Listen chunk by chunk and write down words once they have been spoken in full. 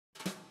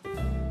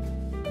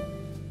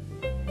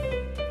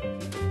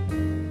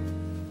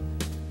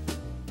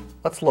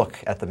let's look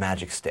at the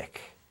magic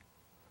stick.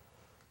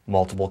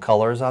 Multiple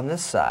colors on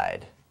this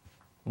side.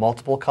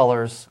 Multiple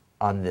colors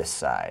on this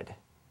side.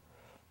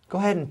 Go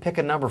ahead and pick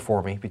a number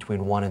for me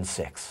between 1 and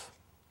 6.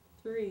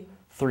 3.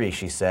 3,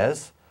 she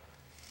says.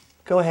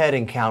 Go ahead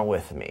and count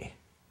with me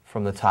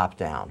from the top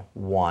down.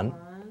 1,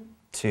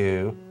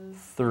 2,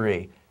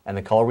 3. And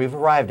the color we've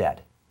arrived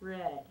at?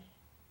 Red.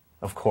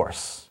 Of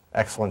course.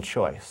 Excellent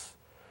choice.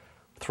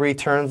 3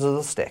 turns of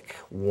the stick.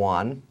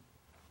 1,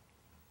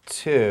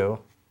 2,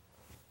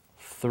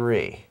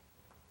 3.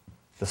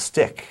 The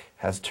stick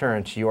has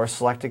turned to your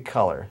selected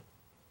color,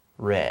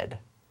 red,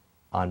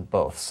 on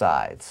both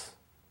sides.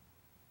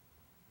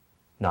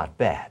 Not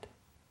bad.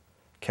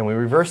 Can we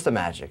reverse the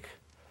magic?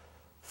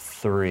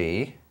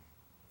 3,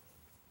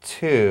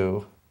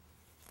 2,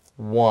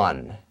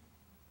 1.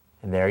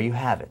 And there you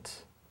have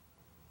it,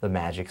 the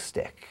magic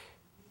stick.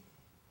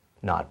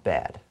 Not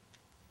bad.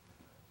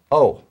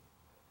 Oh,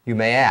 you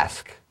may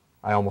ask,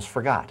 I almost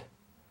forgot.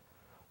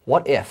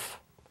 What if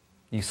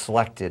you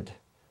selected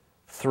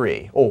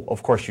 3? Oh,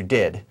 of course you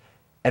did.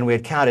 And we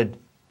had counted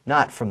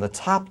not from the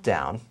top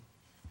down,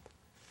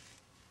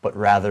 but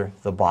rather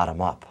the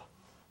bottom up.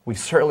 We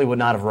certainly would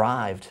not have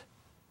arrived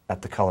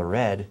at the color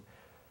red.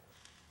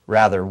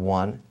 Rather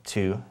 1,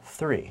 2,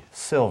 3,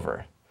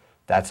 silver.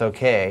 That's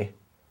okay.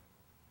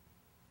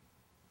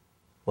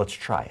 Let's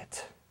try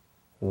it.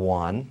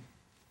 1,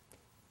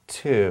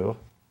 2,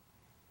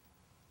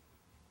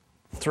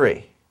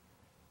 3.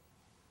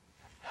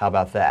 How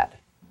about that?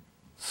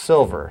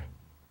 Silver,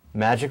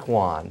 magic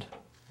wand,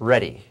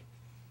 ready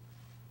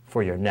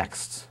for your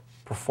next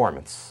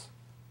performance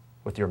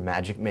with your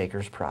Magic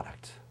Makers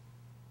product.